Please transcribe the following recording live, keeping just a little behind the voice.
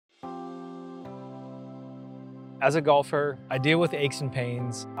As a golfer, I deal with aches and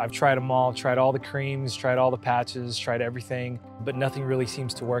pains. I've tried them all, tried all the creams, tried all the patches, tried everything, but nothing really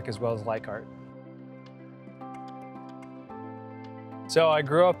seems to work as well as Licart. So I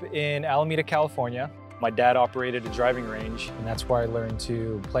grew up in Alameda, California. My dad operated a driving range, and that's where I learned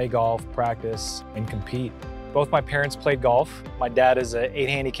to play golf, practice, and compete. Both my parents played golf. My dad is an 8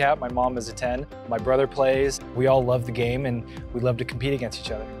 handicap, my mom is a 10. My brother plays. We all love the game, and we love to compete against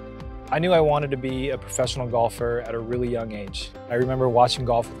each other. I knew I wanted to be a professional golfer at a really young age. I remember watching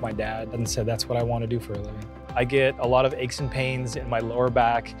golf with my dad and said, that's what I want to do for a living. I get a lot of aches and pains in my lower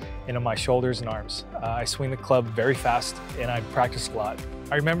back and in my shoulders and arms. I swing the club very fast and I practice a lot.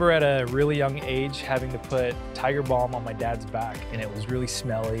 I remember at a really young age having to put Tiger Balm on my dad's back, and it was really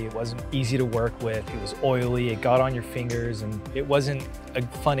smelly. It wasn't easy to work with. It was oily, it got on your fingers, and it wasn't a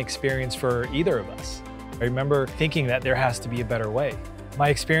fun experience for either of us. I remember thinking that there has to be a better way. My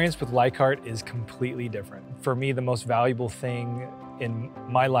experience with Licart is completely different. For me, the most valuable thing in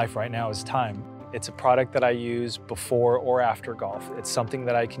my life right now is time. It's a product that I use before or after golf. It's something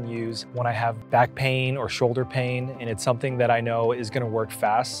that I can use when I have back pain or shoulder pain, and it's something that I know is gonna work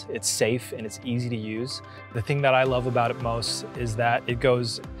fast, it's safe, and it's easy to use. The thing that I love about it most is that it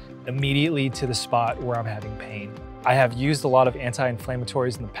goes immediately to the spot where I'm having pain. I have used a lot of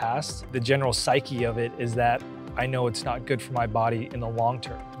anti-inflammatories in the past. The general psyche of it is that I know it's not good for my body in the long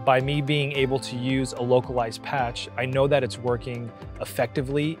term. By me being able to use a localized patch, I know that it's working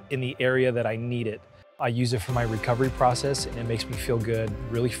effectively in the area that I need it. I use it for my recovery process and it makes me feel good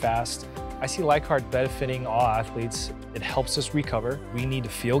really fast. I see Licart benefiting all athletes. It helps us recover. We need to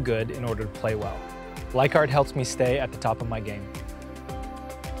feel good in order to play well. Licart helps me stay at the top of my game.